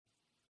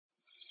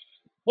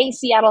Hey,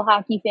 Seattle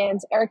hockey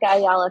fans, Erica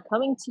Ayala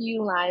coming to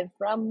you live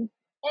from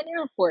an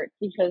airport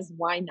because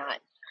why not?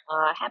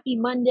 Happy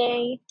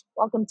Monday.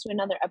 Welcome to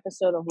another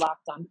episode of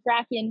Locked on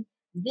Kraken.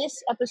 This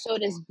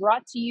episode is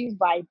brought to you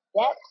by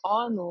Bet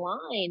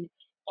Online.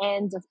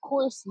 And of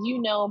course, you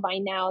know by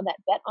now that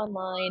Bet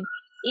Online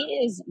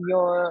is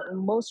your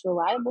most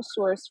reliable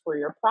source for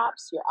your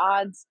props, your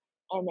odds,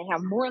 and they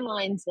have more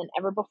lines than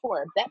ever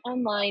before. Bet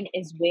Online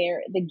is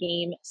where the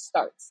game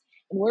starts.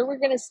 And where we're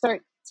going to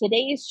start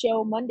today's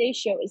show, Monday's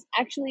show, is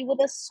actually with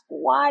a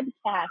squad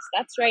cast.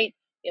 That's right.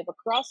 We have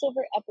a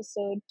crossover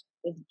episode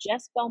with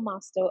Jess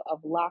Belmosto of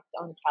Locked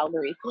on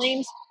Calgary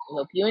Flames. I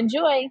hope you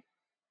enjoy.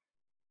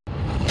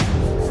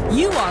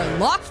 You are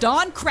Locked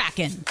on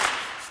Kraken,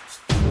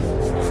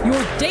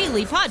 your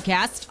daily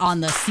podcast on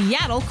the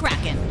Seattle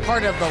Kraken,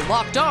 part of the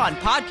Locked On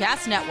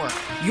Podcast Network,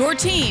 your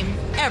team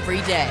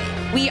every day.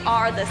 We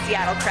are the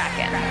Seattle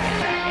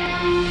Kraken.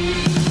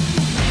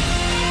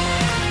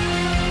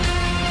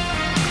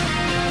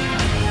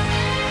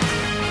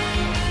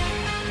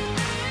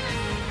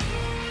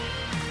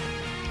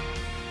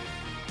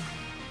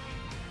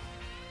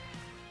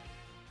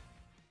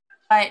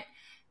 But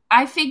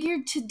I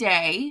figured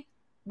today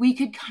we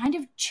could kind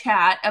of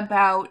chat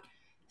about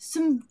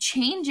some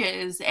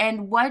changes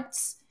and what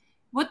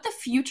the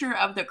future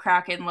of the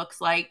Kraken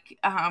looks like.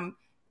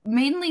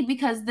 Mainly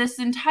because this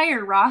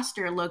entire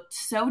roster looked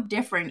so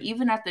different,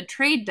 even at the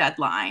trade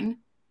deadline.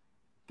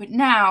 But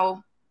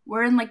now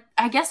we're in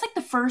I guess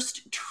the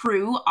first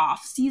true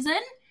off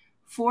season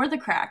for the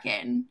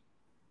Kraken.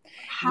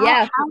 How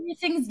are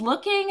things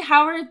looking?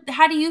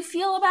 How do you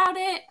feel about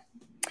it?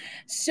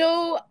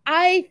 So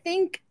I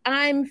think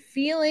I'm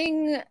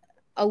feeling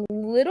a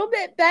little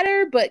bit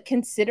better, but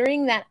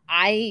considering that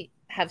I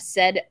have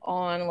said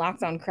on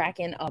Locked on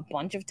Kraken a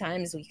bunch of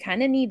times, we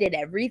kind of needed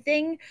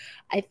everything.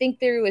 I think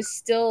there was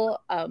still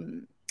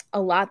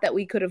a lot that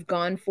we could have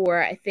gone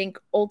for. I think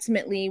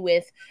ultimately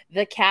with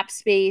the cap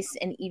space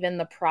and even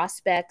the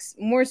prospects,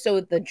 more so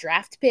the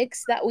draft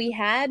picks that we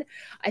had,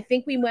 I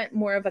think we went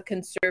more of a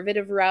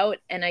conservative route.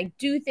 And I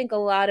do think a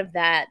lot of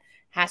that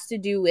has to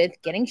do with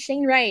getting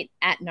Shane Wright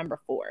at number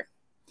 4.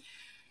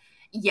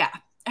 Yeah.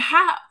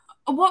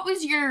 What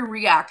was your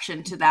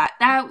reaction to that?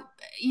 That,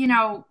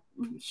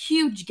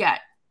 huge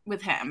get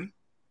with him.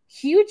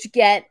 Huge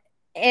get.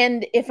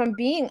 And if I'm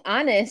being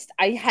honest,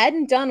 I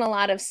hadn't done a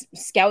lot of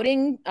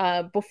scouting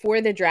before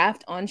the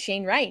draft on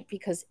Shane Wright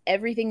because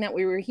everything that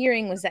we were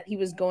hearing was that he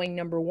was going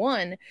number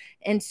 1.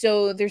 And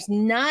so there's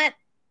not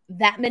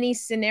that many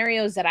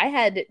scenarios that I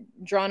had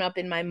drawn up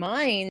in my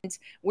mind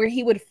where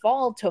he would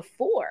fall to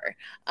 4.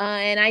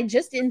 And I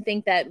just didn't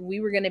think that we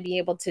were going to be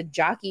able to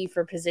jockey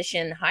for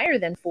position higher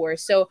than 4.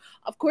 So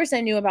of course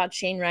I knew about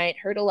Shane Wright,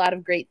 heard a lot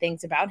of great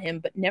things about him,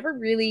 but never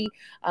really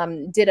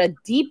did a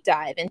deep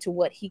dive into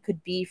what he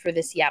could be for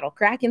the Seattle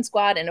Kraken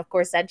squad. And of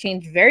course that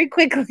changed very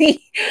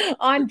quickly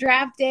on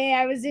draft day.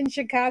 I was in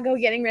Chicago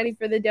getting ready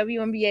for the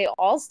WNBA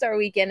All-Star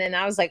Weekend. And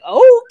I was like,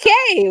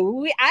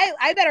 okay,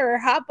 I better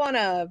hop on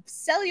a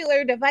cellular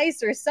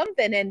device or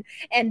something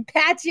and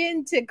patch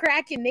into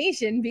Kraken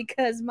Nation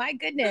because my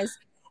goodness,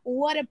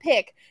 what a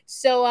pick.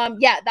 So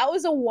that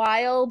was a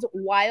wild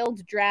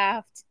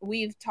draft.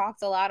 We've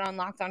talked a lot on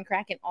Locked on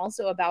Kraken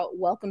also about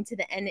Welcome to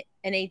the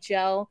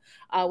NHL,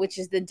 which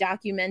is the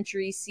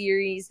documentary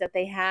series that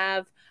they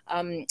have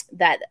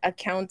that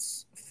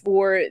accounts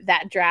for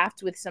that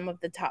draft with some of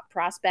the top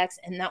prospects.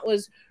 And that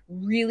was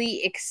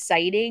really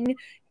exciting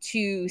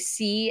to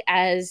see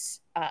as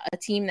a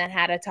team that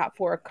had a top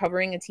 4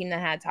 covering a team that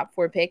had a top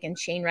 4 pick. And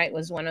Shane Wright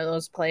was one of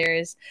those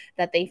players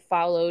that they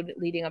followed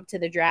leading up to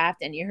the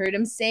draft. And you heard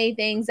him say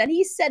things that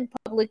he said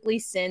publicly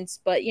since,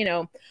 but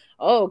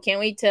can't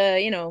wait to,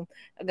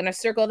 I'm going to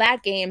circle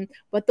that game.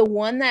 But the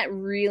one that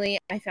really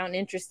I found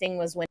interesting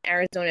was when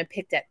Arizona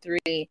picked at 3.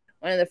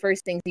 One of the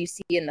first things you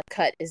see in the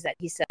cut is that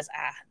he says,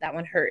 that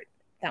one hurt.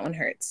 That one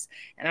hurts.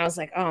 And I was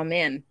like, oh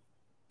man,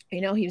 he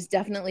was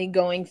definitely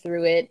going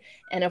through it.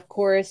 And of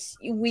course,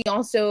 we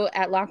also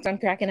at Locked on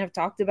Kraken have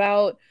talked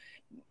about,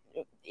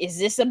 is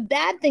this a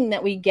bad thing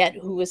that we get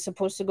who was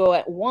supposed to go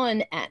at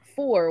 1 at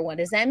 4? What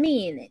does that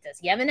mean? Does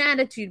he have an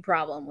attitude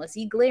problem? Was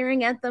he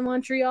glaring at the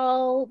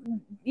Montreal,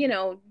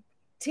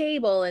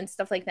 table and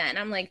stuff like that? And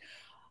I'm like,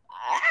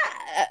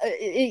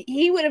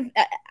 he would have,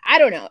 I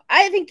don't know.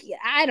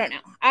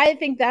 I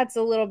think that's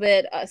a little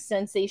bit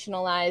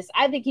sensationalized.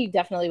 I think he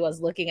definitely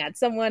was looking at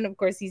someone. Of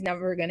course, he's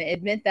never going to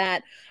admit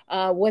that.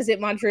 Was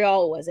it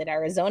Montreal? Was it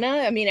Arizona?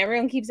 I mean,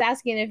 everyone keeps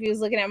asking if he was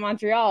looking at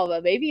Montreal,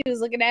 but maybe he was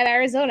looking at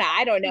Arizona.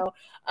 I don't know.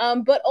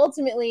 But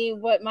ultimately,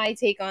 what my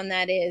take on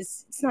that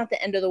is, it's not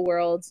the end of the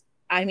world.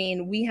 I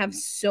mean, we have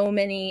so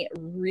many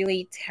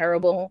really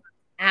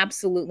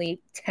absolutely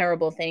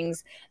terrible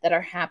things that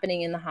are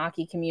happening in the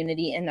hockey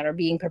community and that are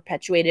being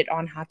perpetuated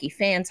on hockey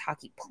fans,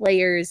 hockey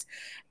players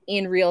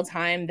in real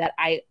time, that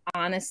I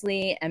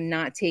honestly am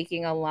not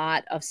taking a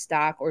lot of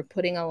stock or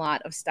putting a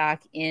lot of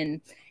stock in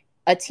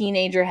a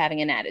teenager having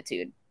an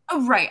attitude.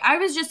 Oh, right. I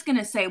was just going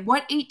to say,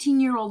 what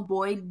 18-year-old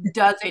boy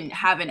doesn't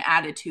have an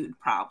attitude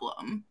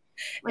problem?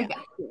 Like,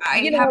 I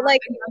you know, have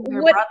like a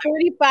younger what brother.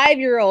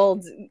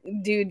 45-year-old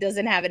dude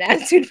doesn't have an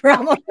attitude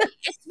problem?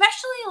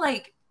 Especially,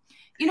 like,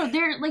 you know,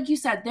 there, like you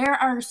said, there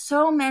are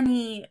so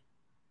many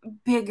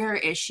bigger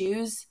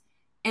issues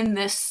in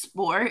this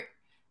sport.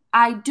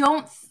 I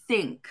don't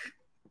think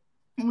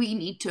we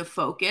need to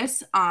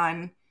focus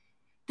on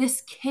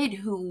this kid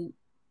who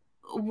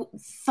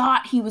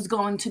thought he was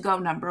going to go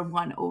number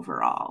one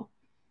overall.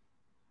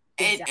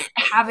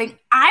 Exactly.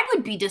 I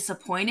would be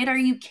disappointed. Are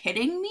you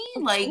kidding me?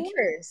 Of Like,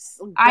 course.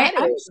 I'm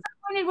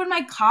disappointed when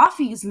my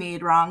coffee's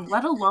made wrong,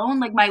 let alone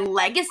like my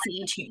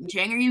legacy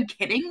changing. Are you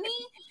kidding me?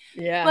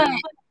 Yeah. But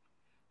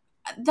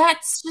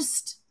that's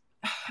just,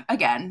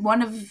 again,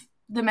 one of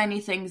the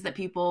many things that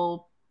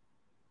people,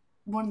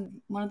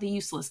 one of the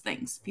useless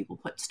things people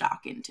put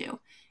stock into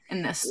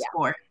in this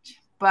sport.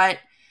 But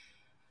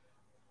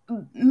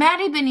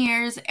Maddie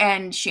Beniers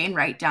and Shane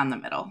Wright down the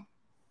middle.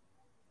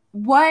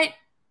 What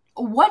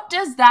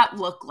does that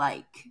look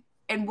like?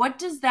 And what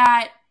does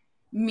that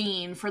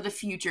mean for the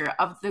future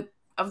of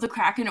the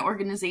Kraken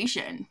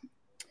organization?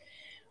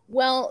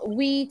 Well,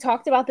 we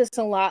talked about this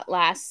a lot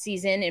last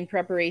season in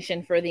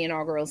preparation for the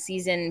inaugural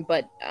season,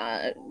 but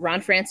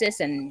Ron Francis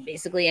and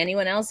basically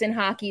anyone else in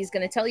hockey is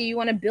going to tell you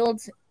want to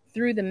build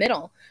through the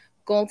middle,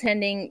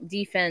 goaltending,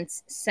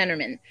 defense,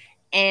 centerman.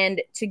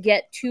 And to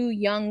get two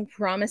young,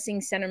 promising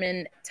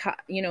centermen,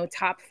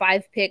 top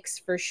 5 picks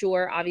for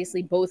sure.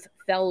 Obviously, both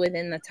fell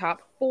within the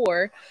top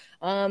 4.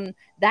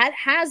 That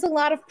has a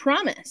lot of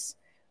promise.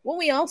 What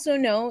we also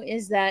know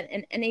is that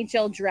an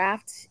NHL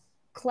draft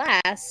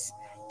class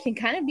can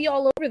kind of be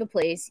all over the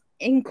place,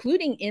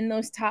 including in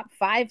those top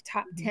 5,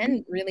 top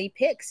 10 really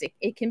picks.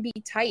 It can be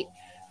tight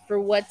for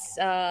what's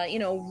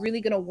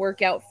really going to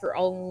work out for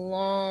a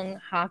long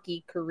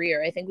hockey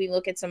career. I think we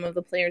look at some of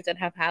the players that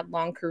have had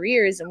long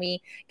careers and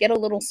we get a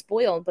little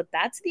spoiled, but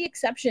that's the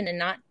exception and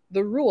not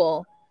the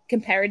rule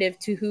comparative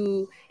to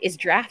who is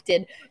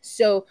drafted.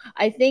 So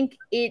I think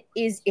it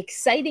is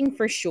exciting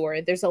for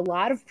sure. There's a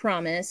lot of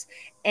promise.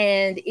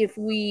 And if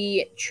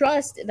we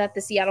trust that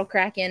the Seattle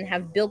Kraken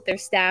have built their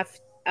staff,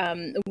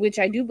 which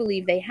I do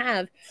believe they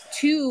have,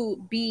 to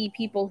be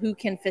people who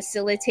can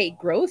facilitate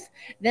growth,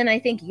 then I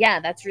think,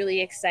 that's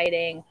really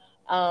exciting.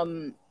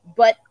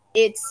 But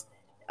it's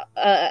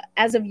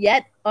as of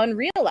yet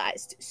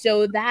unrealized.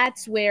 So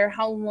that's where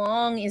how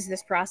long is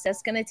this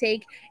process going to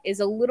take is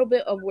a little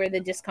bit of where the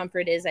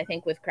discomfort is, I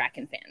think, with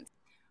Kraken fans.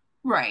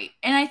 Right.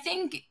 And I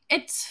think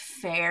it's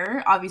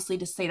fair, obviously,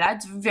 to say that.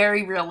 It's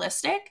very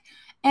realistic.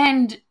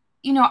 And,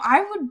 you know,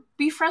 I would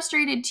be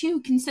frustrated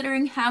too,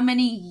 considering how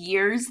many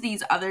years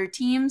these other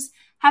teams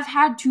have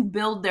had to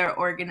build their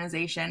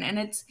organization. And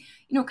it's,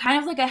 you know, kind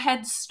of like a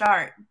head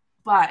start.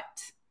 But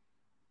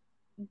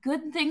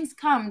good things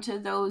come to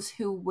those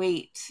who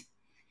wait.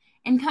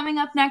 And coming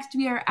up next,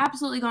 we are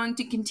absolutely going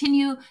to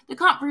continue the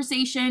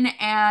conversation.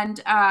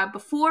 And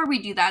before we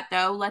do that,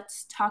 though,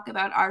 let's talk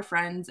about our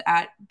friends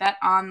at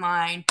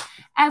BetOnline.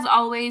 As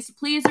always,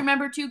 please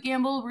remember to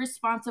gamble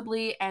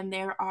responsibly, and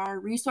there are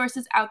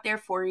resources out there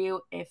for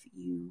you if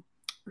you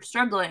are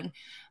struggling.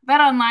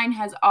 BetOnline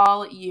has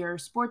all your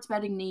sports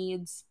betting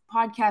needs,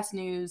 podcast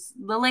news,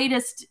 the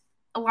latest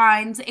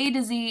lines, A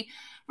to Z,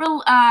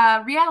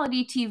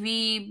 reality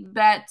TV,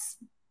 bets,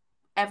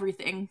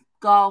 everything,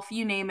 golf,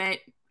 you name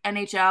it.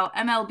 NHL,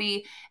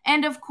 MLB,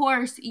 and of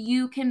course,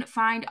 you can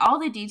find all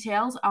the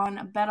details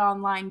on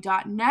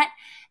betonline.net.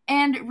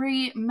 And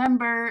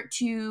remember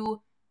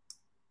to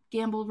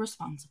gamble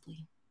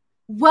responsibly.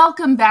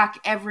 Welcome back,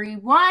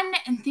 everyone,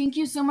 and thank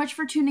you so much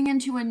for tuning in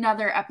to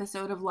another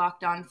episode of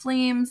Locked On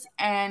Flames.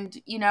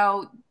 And, you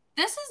know,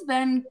 this has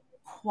been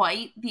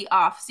quite the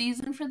off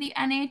season for the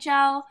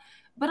NHL,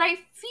 but I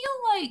feel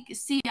like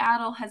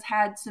Seattle has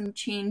had some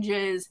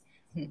changes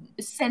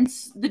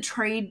since the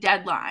trade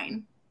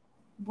deadline.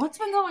 What's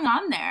been going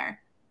on there?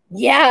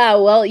 Yeah,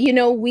 well, you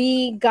know,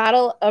 we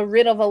got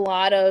rid of a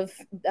lot of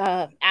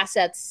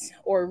assets,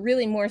 or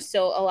really more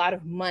so a lot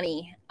of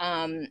money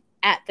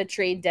at the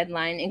trade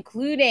deadline,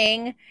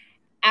 including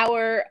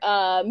our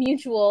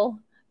mutual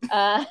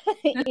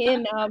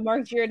in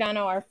Mark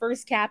Giordano, our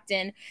first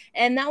captain.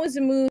 And that was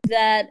a move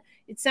that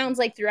it sounds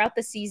like throughout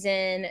the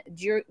season,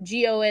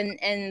 Gio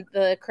and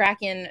the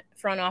Kraken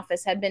front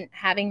office had been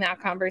having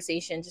that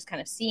conversation, just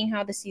kind of seeing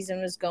how the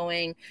season was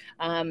going,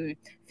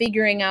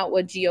 figuring out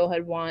what Gio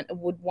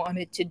would want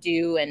it to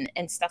do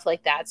and stuff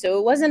like that. So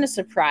it wasn't a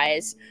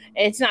surprise.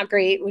 It's not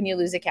great when you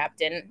lose a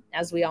captain,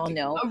 as we all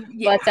know.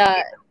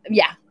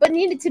 But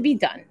needed to be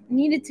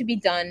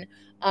done.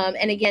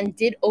 And again,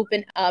 did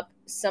open up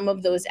some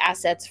of those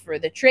assets for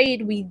the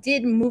trade. We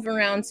did move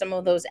around some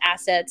of those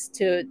assets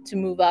to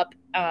move up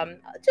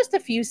just a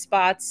few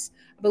spots.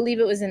 I believe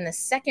it was in the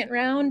second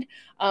round.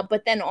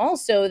 But then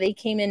also they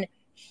came in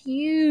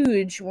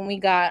huge when we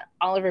got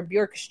Oliver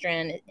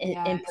Bjorkstrand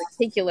in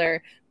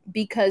particular,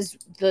 because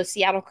the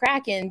Seattle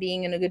Kraken,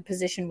 being in a good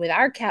position with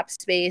our cap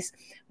space,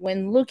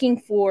 when looking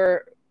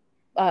for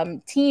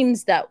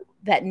teams that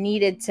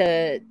needed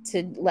to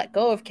let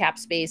go of cap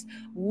space,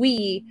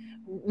 we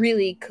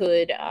really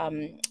could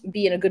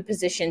be in a good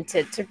position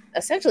to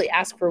essentially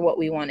ask for what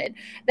we wanted.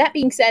 That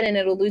being said, and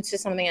it alludes to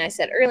something I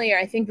said earlier,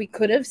 I think we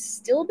could have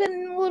still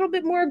been a little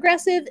bit more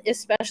aggressive,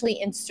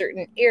 especially in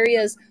certain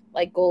areas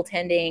like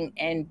goaltending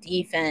and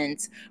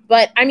defense.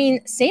 But I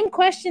mean, same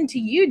question to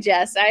you,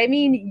 Jess. I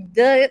mean,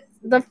 the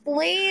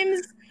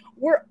Flames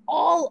were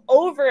all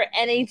over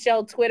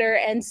NHL Twitter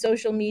and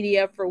social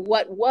media for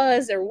what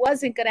was or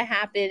wasn't going to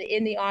happen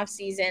in the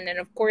offseason. And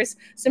of course,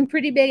 some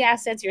pretty big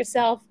assets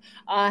yourself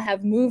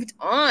have moved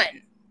on.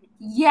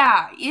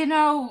 Yeah,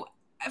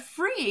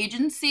 free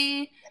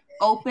agency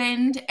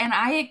opened, and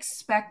I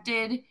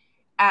expected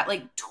at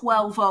like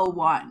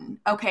 12:01.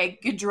 Okay,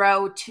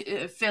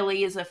 Gaudreau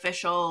Philly is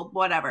official,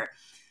 whatever.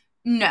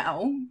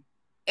 No,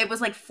 it was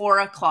like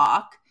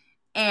 4:00,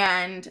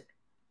 and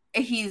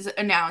he's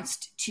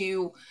announced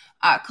to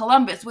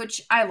Columbus,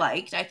 which I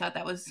liked. I thought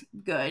that was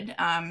good.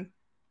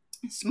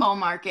 Small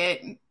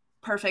market,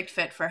 perfect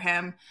fit for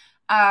him.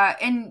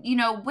 And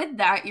with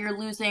that, you're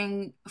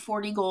losing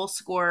 40-goal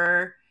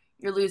scorer.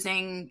 You're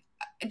losing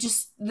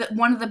just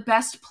one of the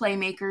best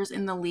playmakers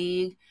in the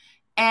league.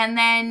 And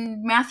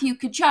then Matthew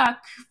Tkachuk,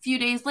 a few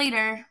days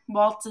later,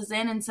 waltzes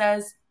in and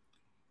says,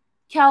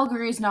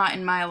 Calgary's not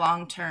in my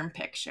long-term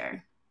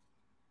picture.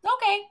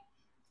 Okay.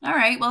 All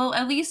right. Well,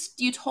 at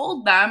least you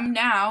told them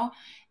now.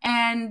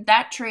 And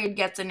that trade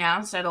gets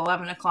announced at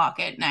 11:00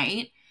 at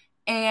night.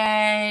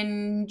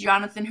 And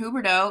Jonathan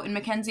Huberdeau and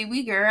Mackenzie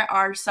Weegar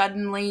are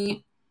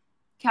suddenly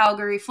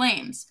Calgary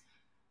Flames.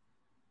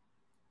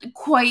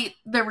 Quite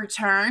the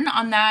return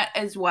on that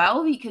as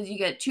well, because you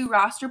get 2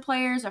 roster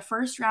players, a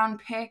first-round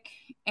pick,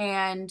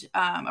 and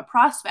a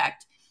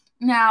prospect.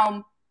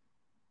 Now,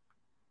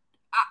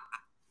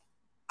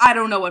 I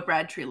don't know what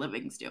Brad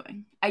Treliving's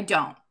doing. I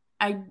don't.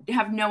 I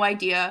have no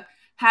idea,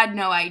 had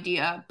no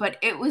idea, but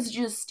it was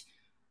just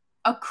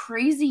a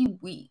crazy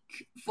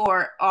week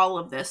for all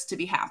of this to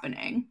be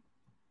happening.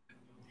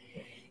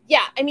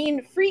 Yeah, I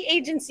mean, free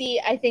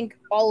agency, I think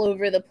all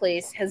over the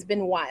place has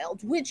been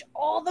wild, which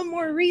all the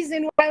more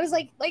reason why I was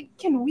like,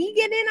 can we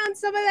get in on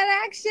some of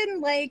that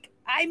action? Like,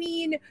 I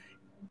mean,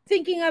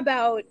 thinking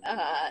about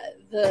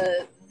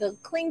the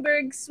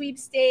Klingberg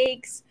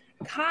sweepstakes,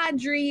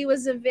 Kadri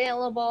was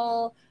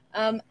available.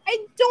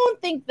 I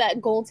don't think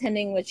that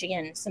goaltending, which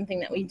again is something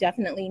that we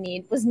definitely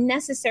need, was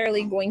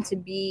necessarily going to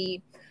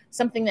be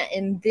something that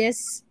in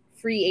this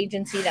free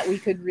agency that we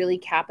could really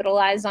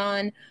capitalize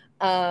on.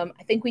 I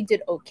think we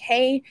did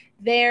okay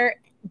there.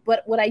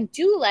 But what I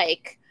do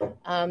like,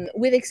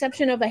 with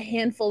exception of a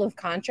handful of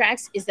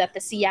contracts, is that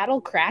the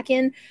Seattle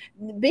Kraken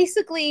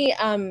basically,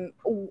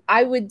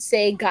 I would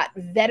say, got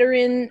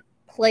veteran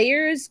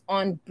players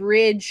on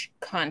bridge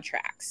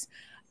contracts.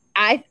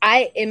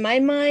 I in my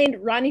mind,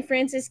 Ronnie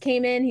Francis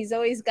came in. He's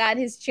always got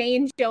his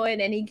chain showing,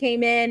 and he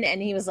came in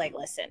and he was like,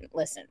 listen,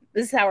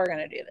 this is how we're going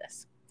to do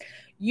this.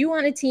 You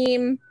want a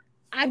team,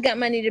 I've got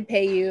money to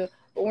pay you,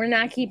 but we're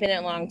not keeping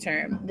it long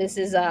term. This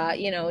is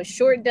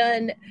short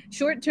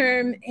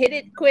term, hit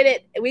it, quit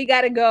it. We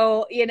got to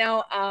go, and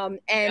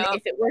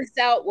if it works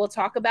out, we'll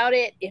talk about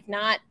it. If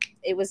not,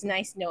 it was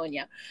nice knowing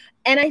you.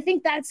 And I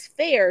think that's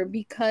fair,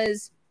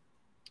 because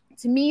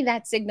to me,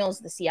 that signals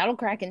the Seattle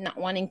Kraken not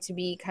wanting to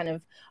be kind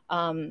of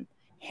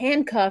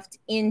handcuffed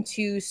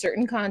into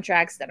certain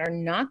contracts that are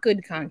not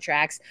good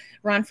contracts.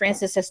 Ron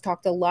Francis has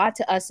talked a lot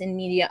to us in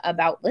media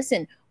about,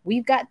 listen,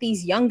 we've got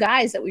these young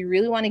guys that we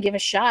really want to give a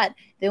shot.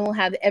 They will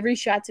have every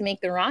shot to make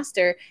the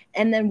roster.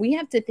 And then we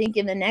have to think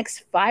in the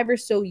next 5 or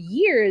so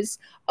years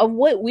of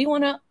what we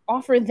want to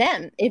offer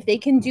them. If they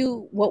can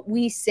do what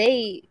we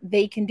say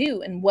they can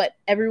do and what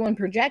everyone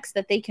projects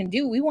that they can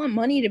do, we want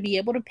money to be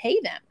able to pay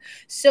them.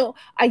 So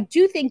I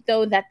do think,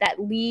 though, that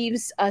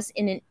leaves us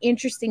in an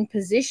interesting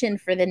position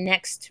for the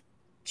next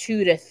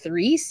 2 to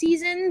 3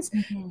 seasons,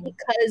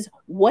 because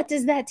what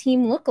does that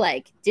team look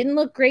like? Didn't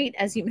look great,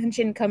 as you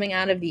mentioned, coming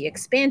out of the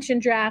expansion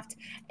draft.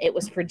 It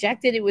was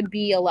projected it would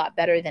be a lot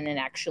better than it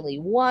actually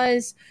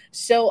was.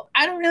 So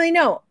I don't really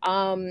know.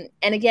 And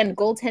again,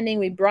 goaltending,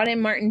 we brought in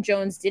Martin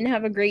Jones, didn't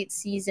have a great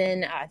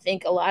season. I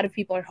think a lot of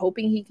people are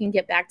hoping he can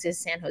get back to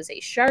San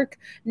Jose Shark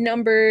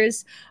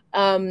numbers.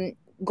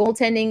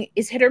 Goaltending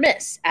is hit or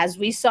miss, as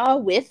we saw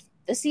with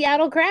the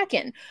Seattle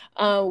Kraken.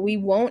 We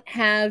won't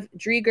have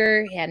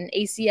Drieger. He had an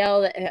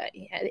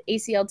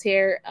ACL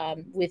tear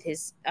with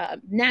his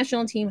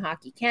national team,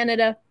 Hockey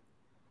Canada.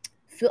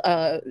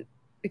 Philip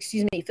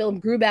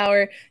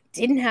Grubauer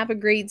didn't have a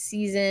great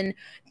season.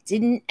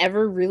 Didn't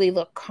ever really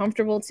look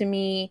comfortable to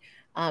me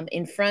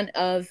in front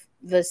of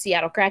the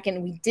Seattle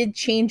Kraken. We did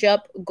change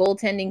up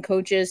goaltending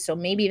coaches, so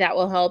maybe that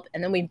will help.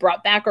 And then we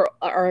brought back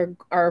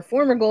our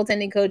former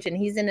goaltending coach, and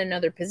he's in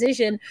another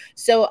position.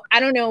 So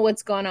I don't know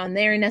what's going on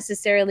there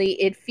necessarily.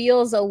 It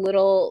feels a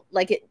little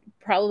like it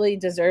probably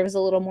deserves a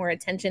little more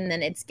attention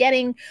than it's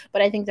getting,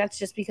 but I think that's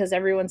just because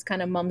everyone's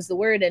kind of mums the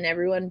word and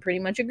everyone pretty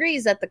much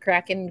agrees that the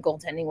Kraken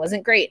goaltending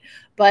wasn't great.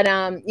 But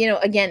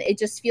again, it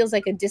just feels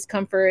like a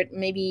discomfort.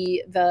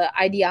 Maybe the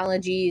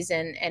ideologies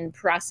and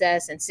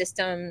process and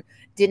system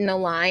didn't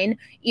align.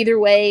 Either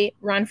way,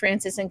 Ron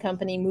Francis and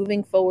company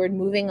moving forward,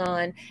 moving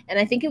on, and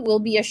I think it will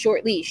be a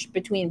short leash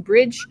between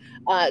bridge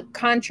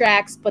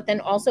contracts, but then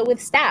also with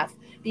staff,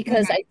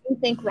 because I do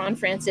think Ron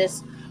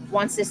Francis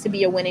wants this to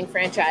be a winning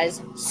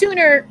franchise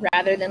sooner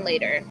rather than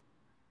later.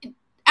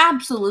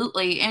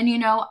 Absolutely. And,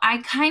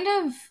 I kind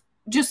of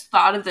just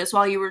thought of this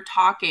while you were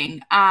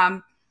talking.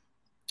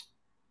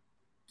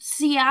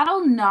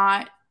 Seattle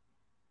not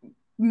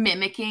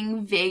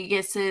mimicking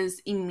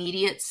Vegas's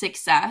immediate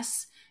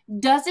success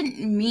doesn't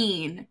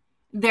mean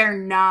they're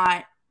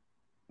not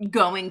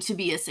going to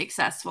be a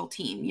successful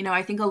team.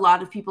 I think a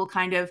lot of people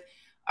kind of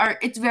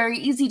it's very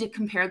easy to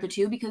compare the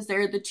two because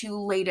they're the two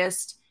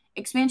latest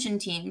expansion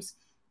teams.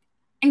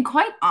 And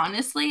quite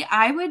honestly,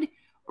 I would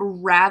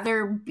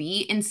rather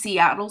be in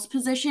Seattle's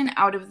position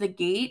out of the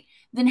gate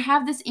than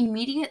have this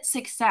immediate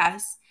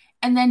success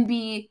and then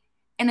be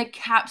in a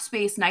cap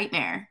space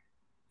nightmare,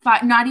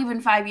 not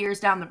even 5 years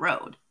down the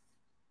road.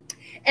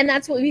 And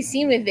that's what we've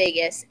seen with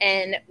Vegas.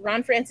 And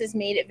Ron Francis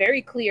made it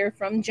very clear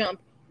from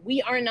jump,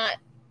 we are not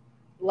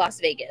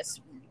Las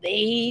Vegas.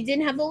 They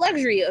didn't have the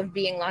luxury of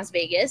being Las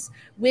Vegas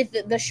with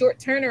the short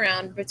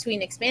turnaround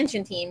between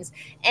expansion teams.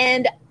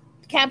 And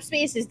cap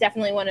space is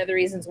definitely one of the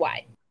reasons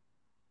why.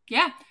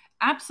 Yeah,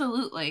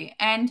 absolutely.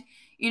 And,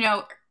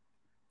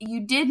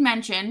 you did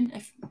mention,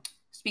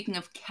 speaking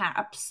of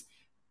caps,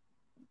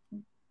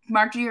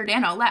 Mark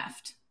Giordano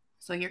left.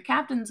 So your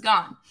captain's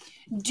gone.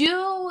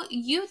 Do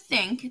you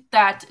think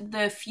that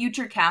the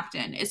future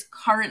captain is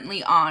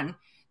currently on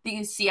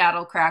the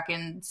Seattle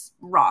Kraken's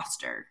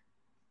roster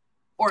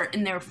or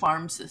in their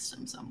farm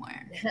system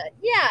somewhere?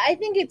 Yeah, I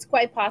think it's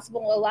quite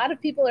possible. A lot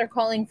of people are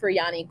calling for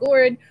Yanni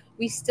Gourde.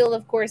 We still,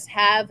 of course,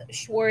 have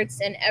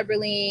Schwartz and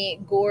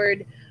Eberle,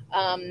 Gourde,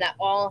 that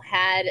all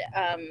had,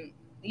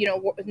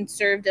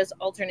 served as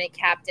alternate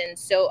captains.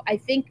 So I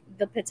think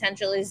the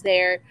potential is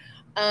there.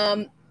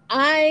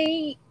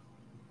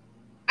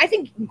 I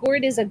think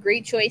Gourde is a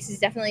great choice. He's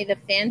definitely the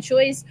fan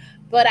choice.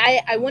 But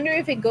I wonder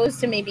if it goes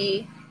to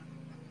maybe –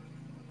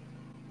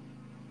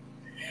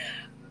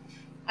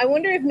 I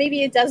wonder if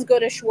maybe it does go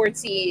to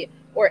Schwartzy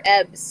or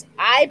Ebbs.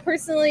 I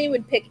personally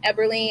would pick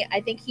Eberle.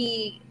 I think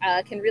he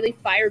can really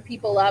fire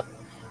people up.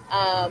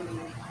 I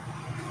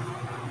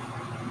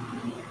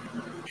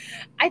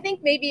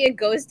think maybe it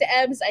goes to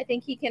Ebbs. I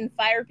think he can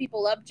fire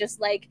people up just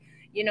like –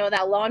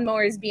 that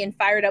lawnmower is being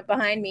fired up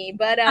behind me.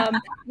 But,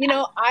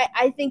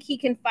 I think he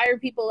can fire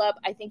people up.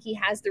 I think he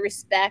has the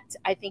respect.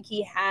 I think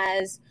he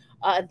has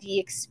the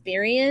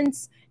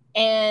experience.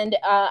 And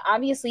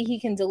obviously he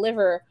can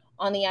deliver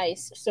on the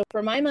ice. So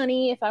for my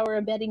money, if I were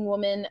a betting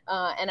woman,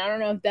 and I don't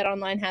know if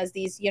BetOnline has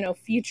these,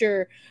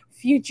 future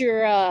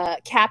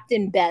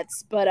captain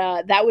bets,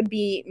 but that would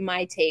be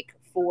my take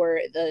for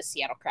the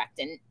Seattle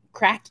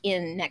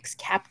Kraken next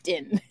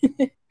captain.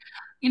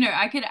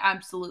 I could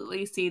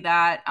absolutely see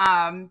that.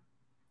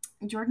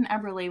 Jordan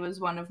Eberle was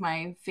one of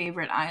my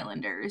favorite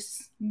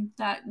Islanders.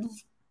 That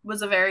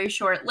was a very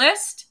short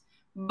list,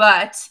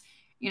 but,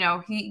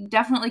 he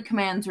definitely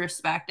commands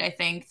respect, I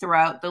think,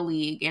 throughout the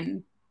league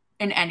and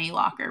in any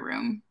locker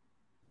room.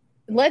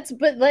 I want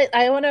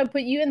to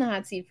put you in the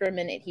hot seat for a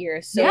minute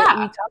here. So we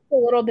talked a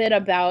little bit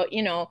about,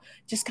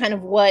 just kind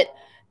of what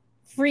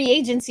free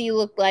agency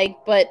looked like,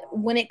 but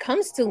when it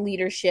comes to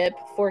leadership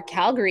for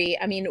Calgary,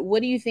 I mean,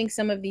 what do you think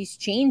some of these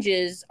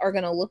changes are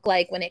going to look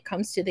like when it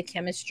comes to the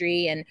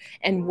chemistry and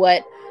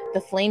what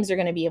the Flames are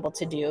going to be able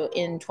to do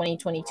in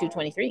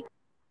 2022-23?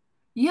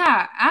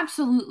 Yeah,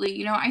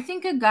 absolutely. I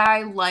think a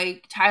guy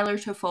like Tyler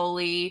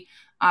Toffoli,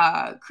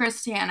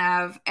 Chris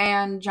Tanev,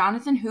 and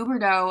Jonathan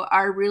Huberdeau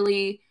are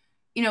really,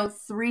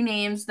 three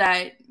names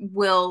that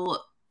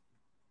will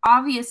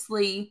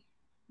obviously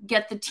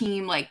get the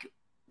team,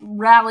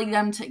 rally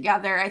them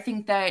together. I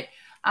think that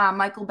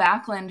Michael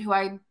Backlund, who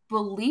I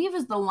believe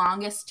is the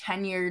longest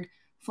tenured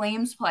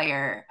Flames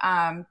player,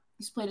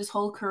 he's played his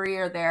whole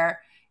career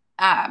there,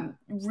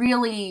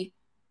 really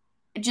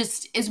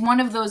just is one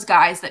of those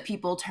guys that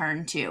people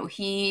turn to.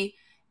 He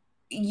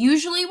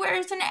usually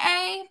wears an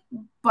A,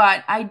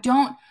 but I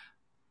don't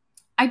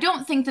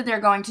think that they're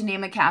going to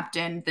name a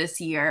captain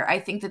this year. I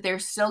think that they're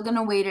still going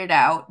to wait it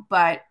out,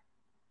 but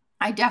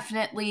I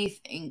definitely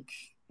think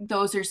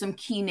those are some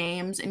key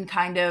names in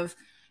kind of,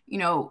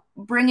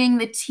 bringing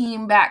the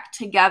team back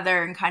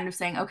together and kind of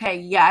saying, okay,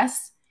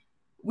 yes,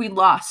 we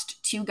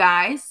lost two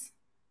guys,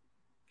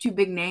 two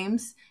big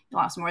names. You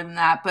lost more than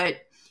that,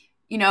 but,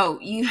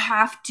 you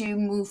have to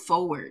move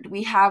forward.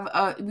 We have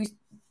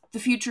the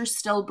future's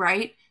still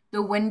bright.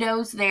 The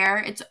window's there.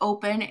 It's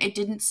open. It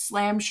didn't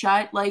slam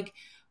shut like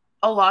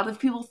a lot of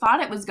people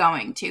thought it was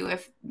going to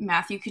if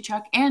Matthew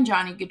Tkachuk and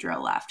Johnny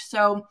Gaudreau left.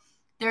 So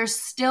there's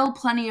still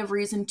plenty of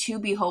reason to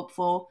be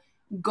hopeful.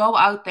 Go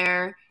out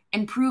there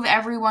and prove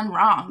everyone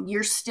wrong.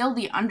 You're still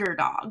the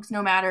underdogs,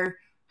 no matter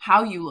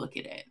how you look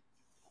at it.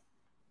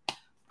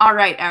 All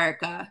right,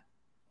 Erica,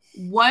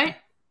 what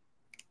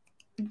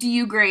do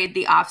you grade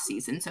the off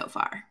season so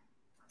far?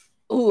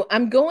 Ooh,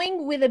 I'm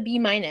going with a B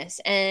minus,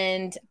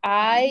 and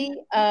I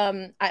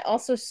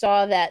also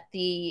saw that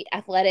the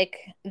Athletic,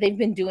 they've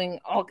been doing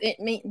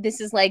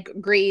this is like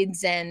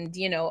grades and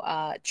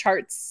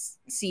charts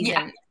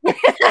season. Yeah.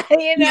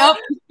 Yep.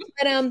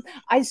 But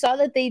I saw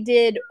that they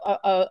did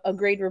a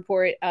grade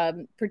report,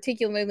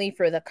 particularly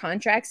for the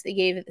contracts they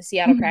gave the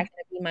Seattle Kraken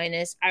a B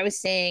minus. I was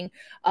saying,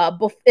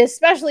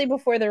 especially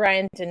before the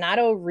Ryan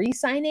Donato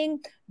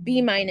re-signing,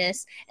 B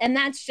minus, and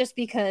that's just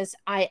because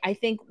I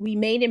think we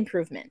made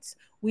improvements.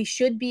 We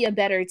should be a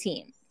better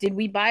team. Did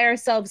we buy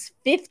ourselves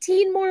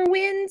 15 more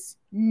wins?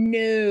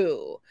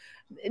 No.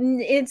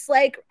 It's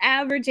like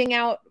averaging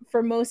out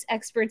for most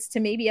experts to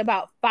maybe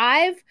about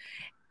 5.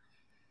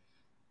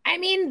 I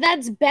mean,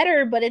 that's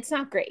better, but it's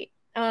not great.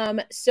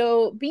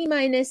 So B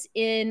minus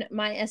in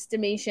my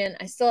estimation.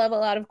 I still have a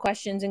lot of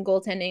questions in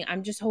goaltending.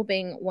 I'm just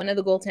hoping one of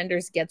the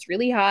goaltenders gets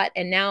really hot.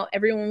 And now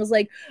everyone was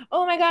like,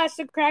 oh my gosh,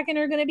 the Kraken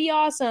are going to be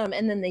awesome.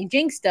 And then they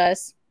jinxed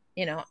us.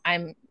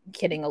 I'm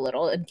kidding a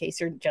little in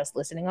case you're just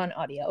listening on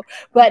audio,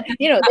 but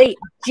they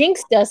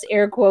jinxed us,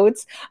 air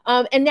quotes.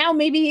 And now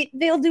maybe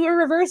they'll do a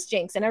reverse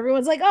jinx and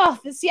everyone's like, oh,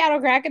 the Seattle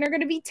Kraken are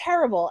going to be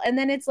terrible. And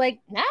then it's like,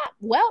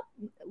 well,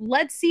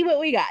 let's see what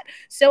we got.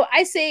 So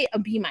I say a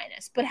B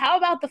minus, but how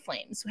about the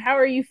Flames? How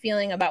are you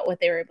feeling about what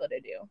they were able to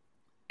do?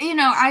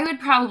 I would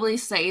probably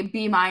say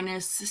B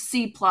minus,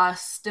 C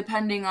plus,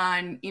 depending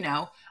on,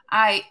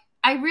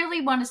 I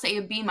really want to say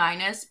a B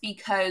minus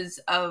because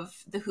of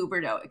the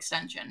Huberdeau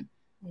extension.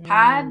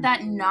 Had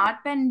that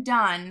not been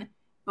done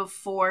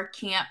before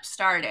camp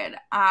started,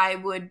 I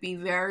would be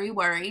very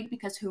worried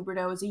because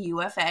Huberdeau is a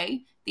UFA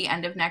the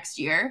end of next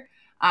year,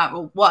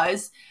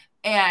 was.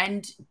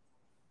 And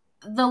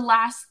the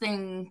last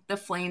thing the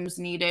Flames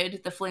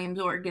needed, the Flames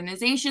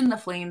organization, the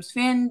Flames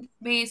fan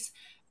base,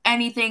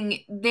 anything,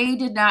 they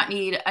did not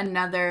need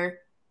another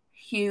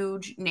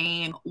huge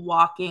name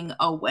walking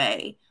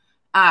away.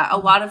 A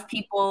lot of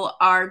people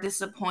are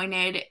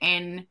disappointed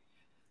in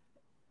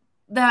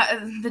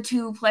the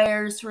two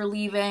players who are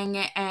leaving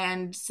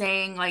and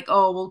saying like,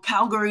 oh, well,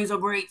 Calgary's a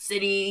great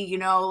city,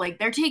 like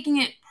they're taking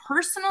it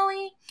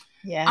personally.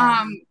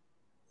 Yeah.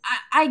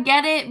 I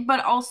get it, but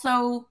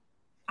also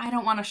I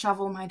don't want to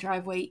shovel my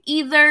driveway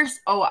either.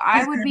 So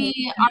I would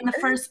be on the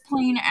first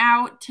plane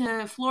out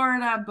to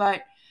Florida,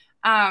 but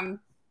I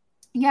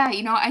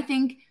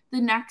think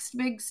the next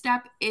big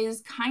step is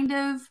kind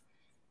of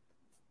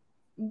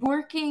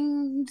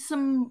working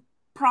some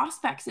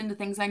prospects into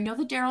things. I know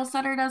that Daryl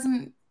Sutter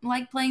doesn't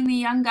like playing the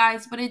young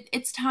guys, but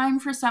it's time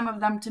for some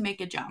of them to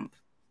make a jump.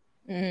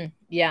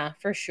 Yeah,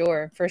 for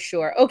sure.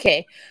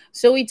 Okay,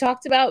 so we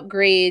talked about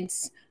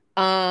grades.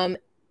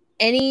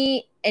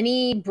 Any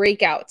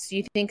breakouts? Do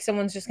you think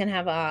someone's just gonna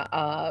have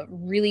a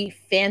really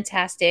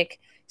fantastic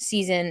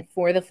season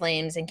for the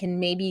Flames and can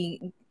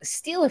maybe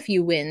steal a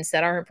few wins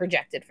that aren't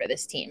projected for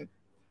this team?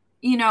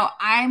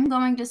 I'm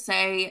going to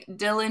say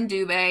Dylan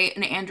Dubé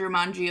and Andrew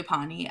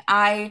Mangiapane.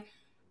 I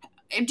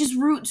just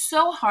root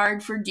so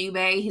hard for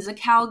Dubé. He's a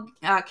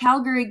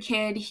Calgary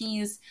kid.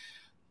 He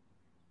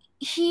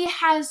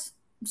has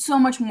so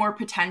much more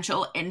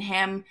potential in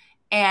him.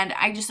 And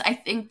I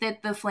think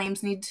that the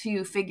Flames need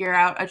to figure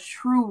out a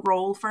true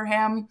role for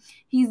him.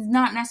 He's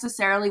not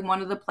necessarily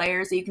one of the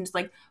players that you can just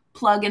like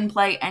plug and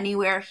play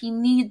anywhere. He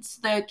needs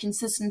the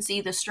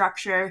consistency, the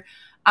structure.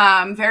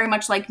 Very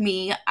much like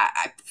me.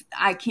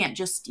 I can't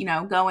just,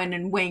 go in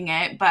and wing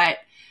it. But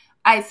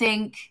I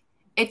think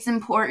it's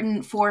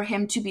important for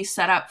him to be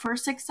set up for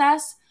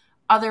success.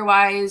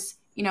 Otherwise,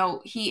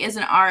 he is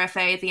an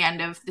RFA at the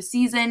end of the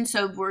season,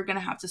 so we're going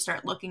to have to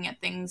start looking at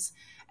things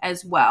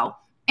as well.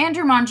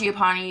 Andrew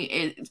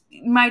Mangiapane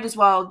might as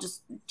well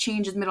just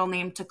change his middle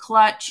name to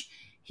Clutch.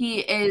 He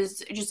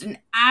is just an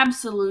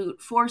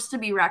absolute force to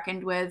be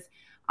reckoned with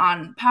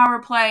on power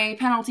play,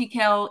 penalty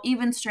kill,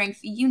 even strength,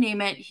 you name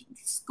it. He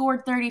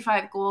scored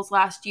 35 goals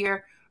last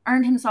year,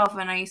 earned himself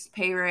a nice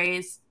pay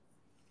raise.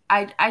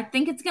 I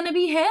think it's going to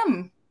be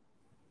him.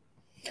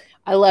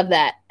 I love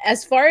that.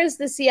 As far as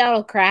the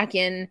Seattle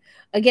Kraken,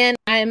 again,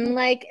 I'm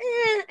like,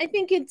 I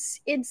think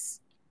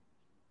it's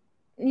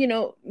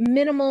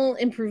minimal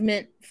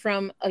improvement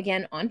from,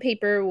 again, on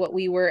paper, what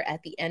we were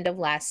at the end of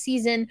last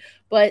season.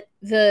 But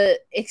the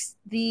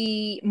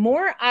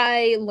more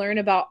I learn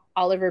about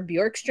Oliver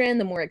Bjorkstrand,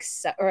 the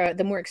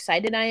more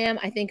excited I am.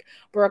 I think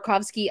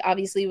Burakovsky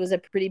obviously was a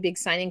pretty big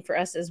signing for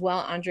us as well,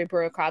 Andre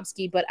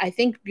Burakovsky. But I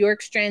think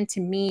Bjorkstrand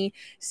to me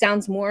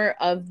sounds more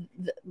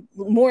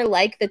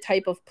like the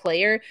type of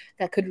player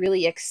that could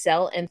really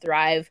excel and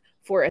thrive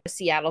for a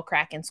Seattle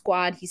Kraken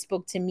squad. He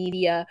spoke to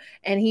media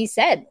and he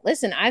said,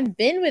 listen, I've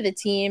been with a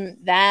team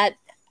that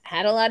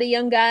had a lot of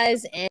young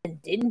guys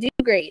and didn't do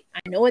great. I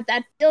know what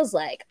that feels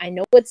like. I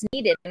know what's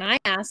needed. And I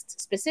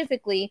asked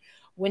specifically,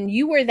 when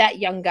you were that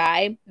young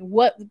guy,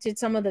 what did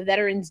some of the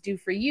veterans do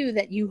for you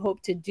that you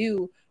hope to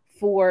do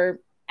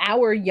for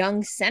our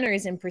young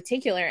centers in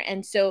particular?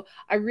 And so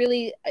I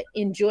really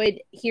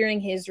enjoyed hearing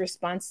his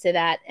response to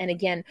that. And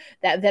again,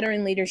 that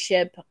veteran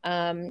leadership,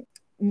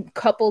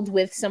 coupled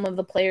with some of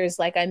the players,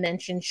 like I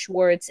mentioned,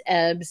 Schwartz,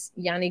 Ebbs,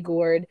 Yanni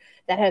Gourde,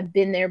 that have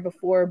been there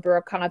before,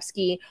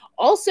 Burakovsky.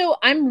 Also,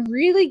 I'm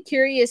really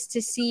curious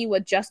to see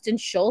what Justin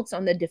Schultz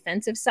on the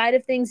defensive side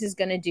of things is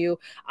going to do.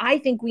 I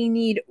think we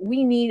need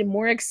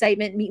more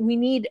excitement. We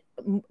need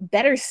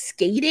better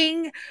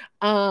skating,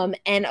 and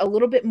a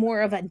little bit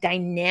more of a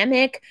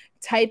dynamic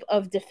type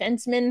of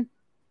defenseman.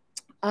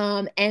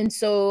 And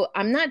so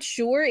I'm not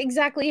sure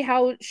exactly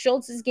how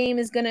Schultz's game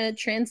is going to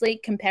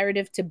translate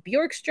comparative to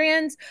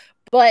Bjorkstrand's,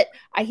 but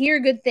I hear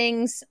good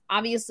things.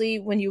 Obviously,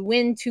 when you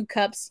win 2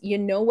 cups, you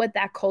know what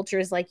that culture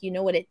is like, you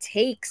know what it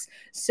takes.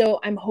 So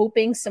I'm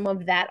hoping some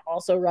of that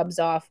also rubs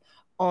off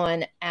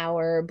on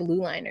our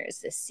blue liners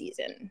this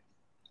season.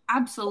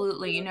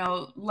 Absolutely. You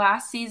know,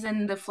 last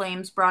season, the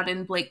Flames brought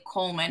in Blake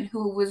Coleman,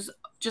 who was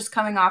just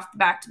coming off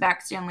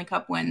back-to-back Stanley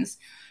Cup wins.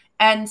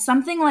 And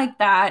something like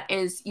that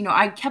is, you know,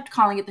 I kept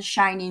calling it the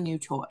shiny new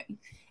toy.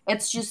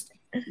 It's just,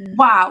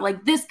 wow,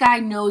 like this guy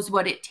knows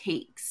what it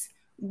takes.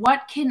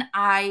 What can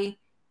I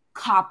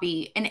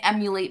copy and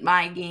emulate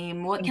my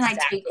game? What can I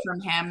take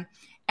from him?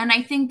 And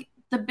I think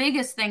the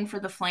biggest thing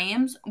for the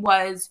Flames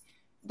was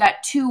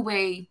that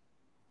two-way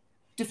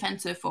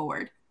defensive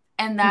forward.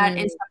 And that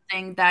is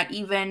something that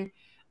even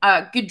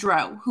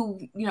Gaudreau, who,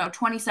 you know,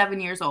 27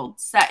 years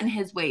old, set in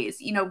his ways,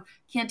 you know,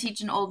 can't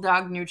teach an old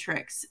dog new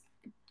tricks.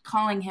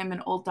 Calling him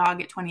an old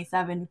dog at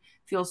 27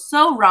 feels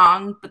so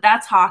wrong, but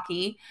that's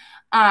hockey.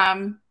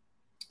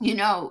 You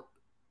know,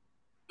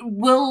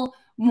 will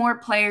more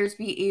players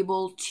be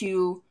able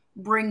to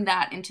bring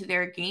that into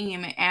their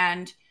game?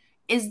 And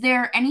is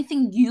there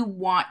anything you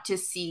want to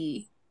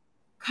see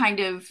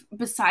kind of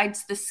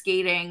besides the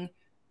skating?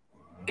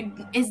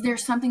 Is there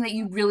something that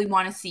you really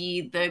want to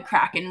see the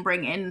Kraken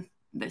bring in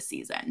this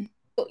season?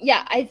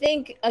 Yeah, I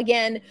think,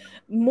 again,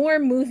 more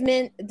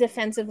movement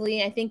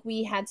defensively. I think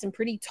we had some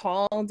pretty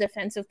tall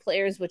defensive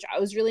players, which I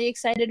was really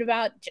excited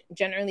about.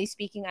 Generally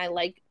speaking, I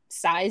like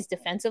size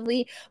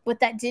defensively, but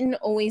that didn't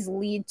always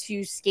lead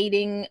to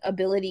skating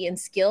ability and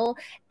skill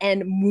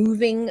and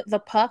moving the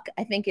puck.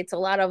 I think it's a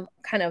lot of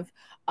kind of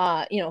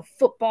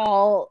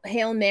football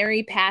Hail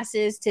Mary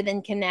passes to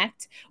then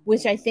connect,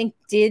 which I think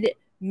did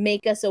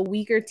make us a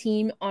weaker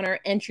team on our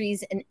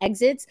entries and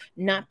exits,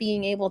 not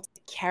being able to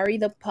carry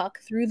the puck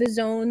through the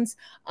zones,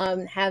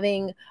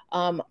 having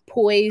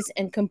poise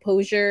and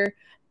composure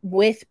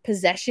with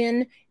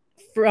possession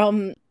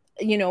from,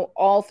 you know,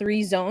 all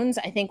 3 zones,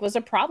 I think was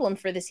a problem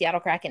for the Seattle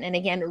Kraken. And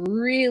again,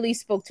 really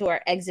spoke to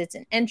our exits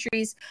and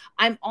entries.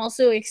 I'm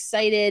also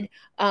excited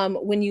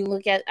when you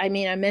look at, I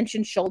mean, I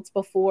mentioned Schultz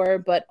before,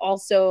 but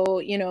also,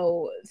 you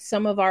know,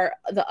 some of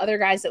the other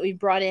guys that we've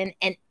brought in,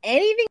 and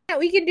anything that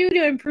we can do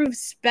to improve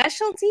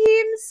special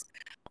teams,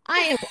 I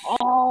am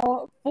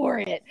all for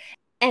it.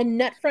 And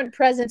net front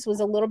presence was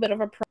a little bit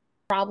of a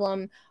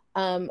problem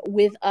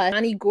with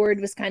Yanni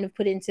Gourde was kind of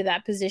put into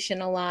that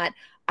position a lot.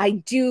 I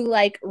do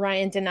like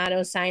Ryan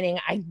Donato signing.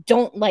 I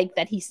don't like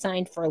that he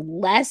signed for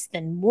less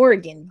than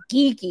Morgan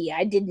Geekie.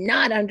 I did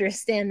not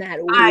understand that.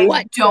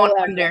 I don't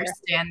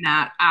understand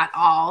that at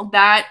all.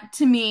 That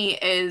to me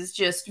is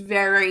just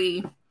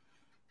very,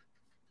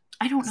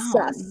 I don't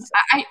know.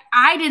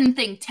 I didn't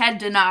think Ted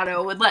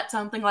Donato would let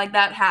something like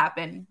that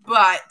happen,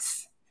 but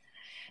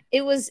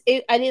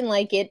I didn't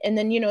like it. And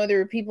then, you know,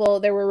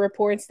 there were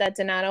reports that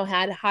Donato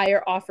had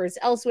higher offers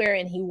elsewhere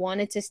and he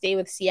wanted to stay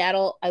with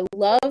Seattle. I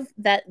love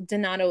that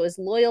Donato is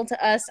loyal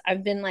to us.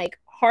 I've been like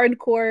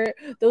hardcore.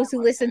 Those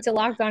who listen to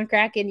Locked On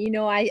Kraken, you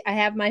know, I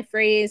have my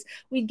phrase.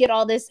 We'd get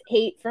all this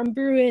hate from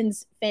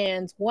Bruins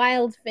fans,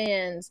 Wild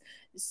fans,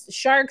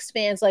 Sharks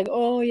fans, like,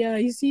 oh yeah,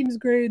 he seems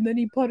great, and then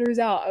he putters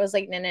out. I was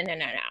like, no.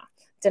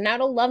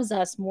 Donato loves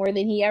us more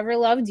than he ever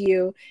loved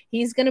you.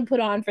 He's going to put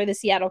on for the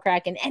Seattle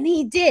Kraken, and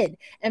he did.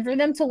 And for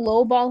them to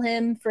lowball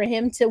him, for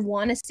him to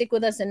want to stick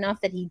with us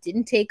enough that he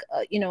didn't take,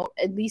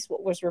 at least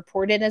what was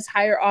reported as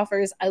higher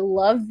offers. I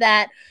love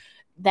that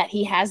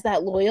he has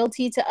that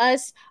loyalty to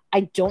us.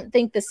 I don't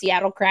think the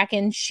Seattle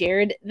Kraken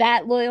shared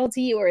that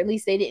loyalty, or at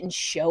least they didn't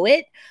show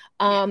it.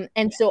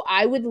 So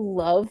I would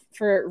love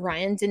for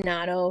Ryan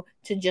Donato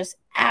to just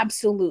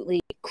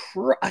absolutely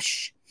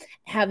crush,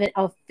 having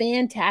a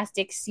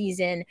fantastic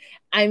season.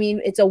 I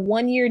mean, it's a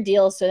 1-year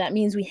deal, so that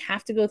means we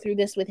have to go through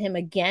this with him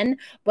again.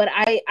 But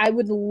I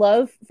would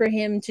love for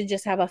him to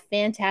just have a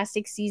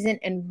fantastic season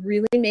and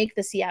really make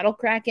the Seattle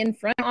Kraken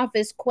front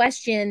office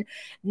question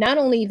not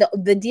only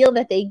the deal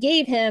that they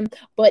gave him,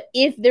 but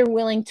if they're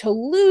willing to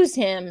lose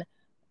him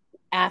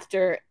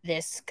after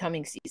this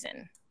coming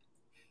season.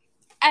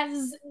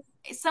 As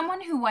someone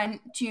who went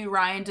to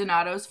Ryan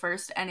Donato's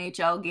first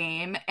NHL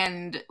game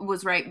and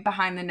was right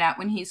behind the net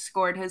when he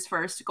scored his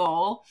first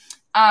goal,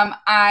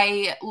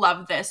 I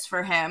love this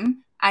for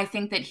him. I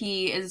think that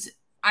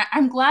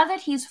I'm glad that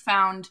he's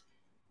found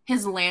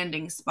his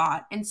landing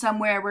spot in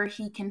somewhere where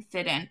he can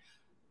fit in.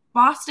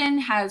 Boston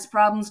has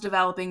problems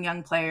developing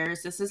young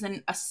players. This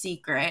isn't a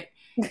secret.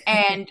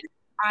 And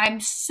I'm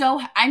just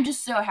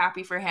so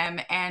happy for him.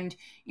 And,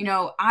 you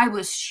know, I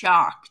was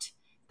shocked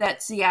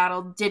that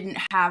Seattle didn't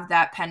have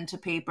that pen to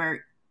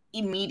paper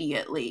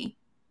immediately.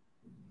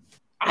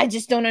 I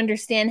just don't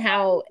understand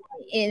how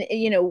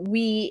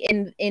we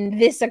in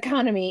this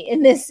economy,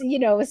 in this,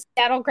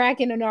 Seattle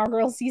Kraken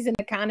inaugural season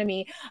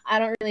economy, I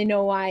don't really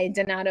know why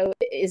Donato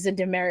is a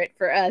demerit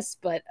for us,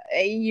 but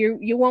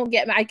you won't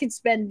get, I could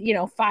spend,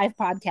 5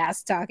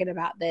 podcasts talking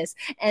about this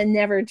and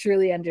never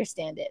truly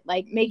understand it.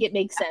 Like, make it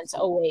make sense.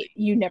 Oh wait,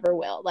 you never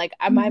will. Like,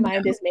 my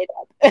mind is made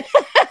up.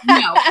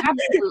 No,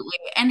 absolutely.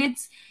 And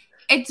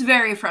it's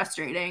very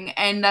frustrating.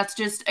 And that's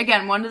just,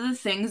 again, one of the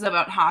things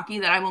about hockey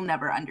that I will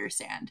never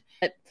understand.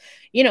 But,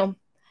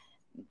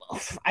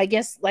 I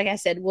guess, like I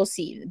said, we'll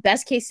see.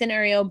 Best case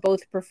scenario,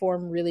 both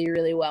perform really,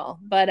 really well.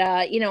 But,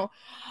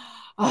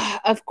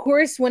 of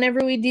course,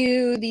 whenever we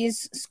do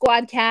these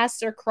squad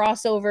casts or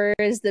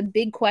crossovers, the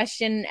big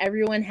question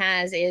everyone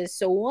has is,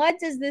 so what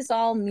does this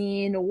all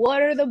mean?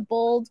 What are the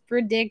bold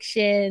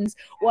predictions?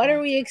 What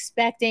are we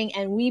expecting?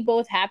 And we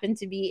both happen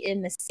to be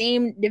in the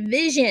same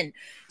division.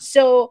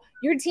 So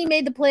your team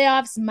made the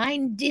playoffs,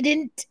 mine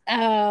didn't.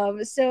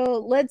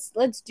 So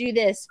let's do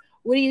this.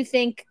 What do you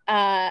think,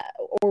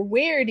 or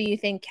where do you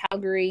think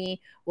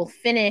Calgary will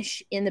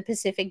finish in the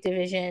Pacific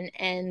Division?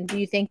 And do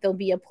you think there'll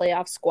be a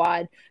playoff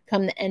squad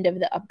come the end of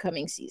the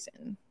upcoming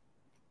season?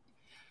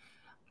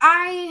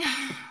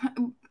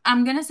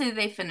 I'm going to say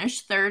they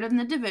finished third in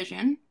the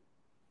division.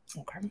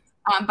 Okay.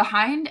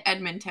 Behind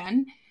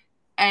Edmonton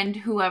and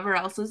whoever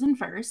else is in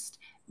first.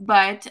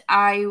 But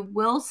I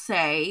will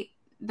say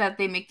that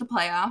they make the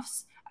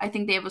playoffs. I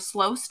think they have a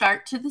slow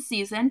start to the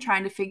season,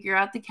 trying to figure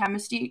out the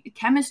chemistry,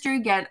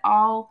 get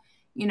all,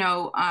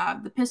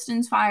 the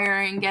Pistons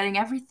firing, getting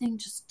everything,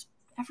 just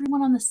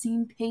everyone on the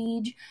same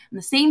page, in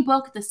the same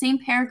book, the same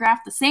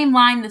paragraph, the same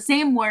line, the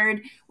same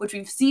word, which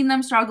we've seen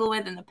them struggle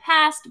with in the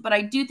past. But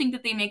I do think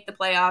that they make the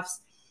playoffs.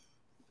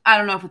 I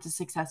don't know if it's a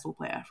successful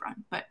playoff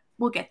run, but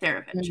we'll get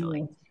there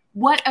eventually. Mm-hmm.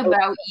 What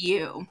about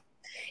you?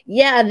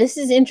 Yeah, this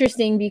is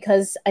interesting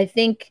because I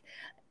think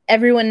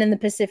everyone in the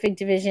Pacific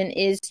Division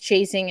is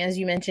chasing, as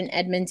you mentioned,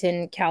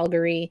 Edmonton,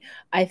 Calgary.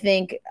 I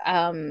think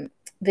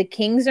the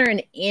Kings are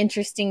an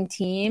interesting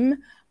team.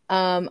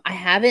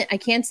 I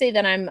can't say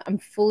that I'm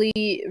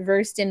fully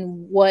versed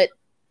in what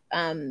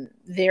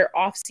their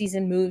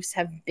off-season moves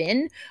have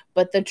been,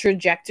 but the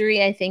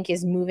trajectory, I think,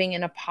 is moving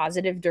in a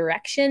positive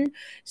direction.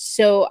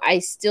 So I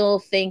still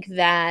think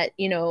that,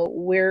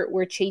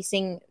 we're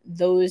chasing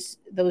those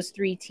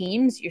 3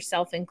 teams,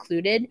 yourself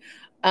included.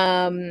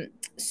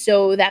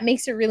 So that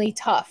makes it really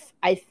tough.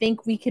 I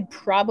think we could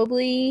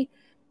probably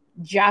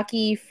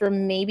jockey for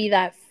maybe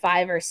that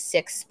 5 or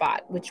 6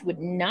 spot, which would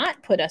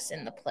not put us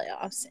in the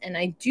playoffs. And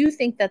I do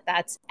think that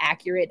that's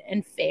accurate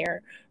and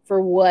fair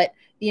for what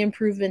the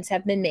improvements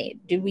have been made.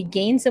 Did we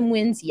gain some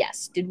wins?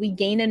 Yes. Did we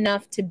gain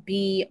enough to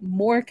be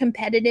more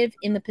competitive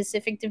in the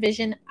Pacific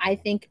Division? I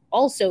think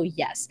also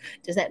yes.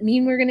 Does that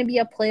mean we're going to be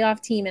a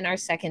playoff team in our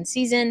second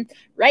season?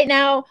 Right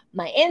now,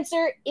 my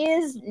answer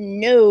is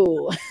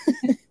no.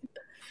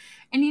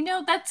 And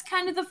that's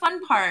kind of the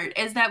fun part,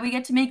 is that we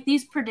get to make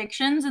these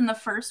predictions in the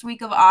first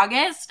week of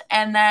August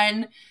and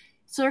then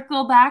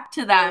circle back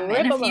to them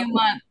in a few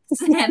months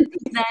and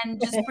then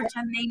just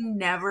pretend they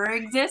never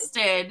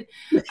existed.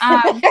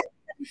 But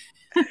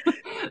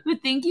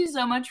thank you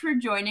so much for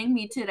joining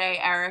me today,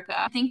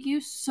 Erica. Thank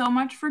you so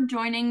much for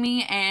joining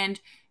me, and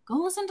go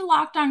listen to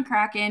Locked on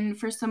Kraken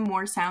for some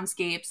more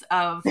soundscapes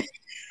of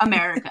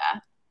America.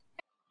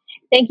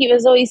 Thank you,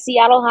 as always,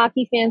 Seattle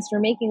hockey fans, for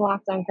making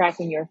Locked on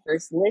Kraken your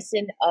first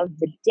listen of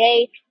the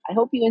day. I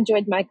hope you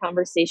enjoyed my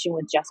conversation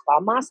with Jess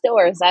Balmasto,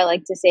 or as I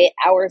like to say,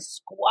 our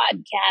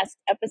Squadcast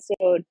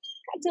episode.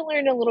 Got to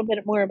learn a little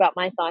bit more about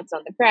my thoughts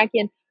on the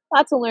Kraken.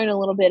 Got to learn a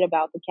little bit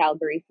about the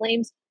Calgary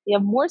Flames. We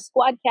have more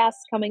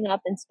Squadcasts coming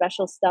up and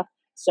special stuff.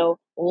 So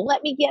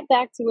let me get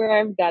back to where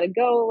I've got to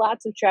go.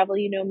 Lots of travel,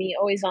 you know me,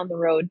 always on the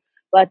road.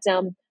 But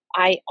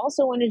I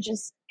also want to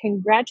just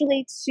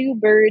congratulate Sue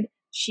Bird.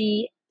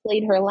 She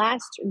played her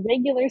last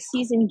regular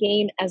season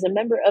game as a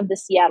member of the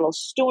Seattle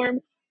Storm.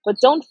 But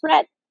don't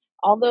fret,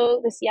 although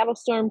the Seattle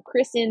Storm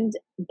christened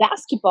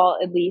basketball,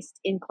 at least,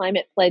 in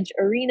Climate Pledge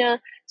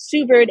Arena,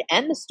 Sue Bird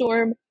and the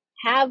Storm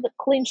have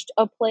clinched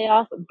a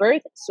playoff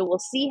berth. So we'll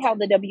see how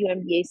the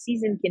WNBA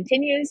season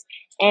continues.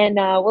 And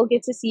we'll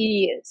get to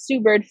see Sue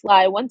Bird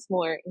fly once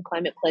more in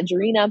Climate Pledge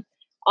Arena.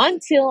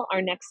 Until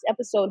our next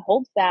episode,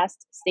 hold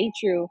fast, stay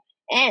true,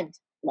 and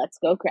let's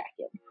go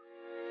Kraken.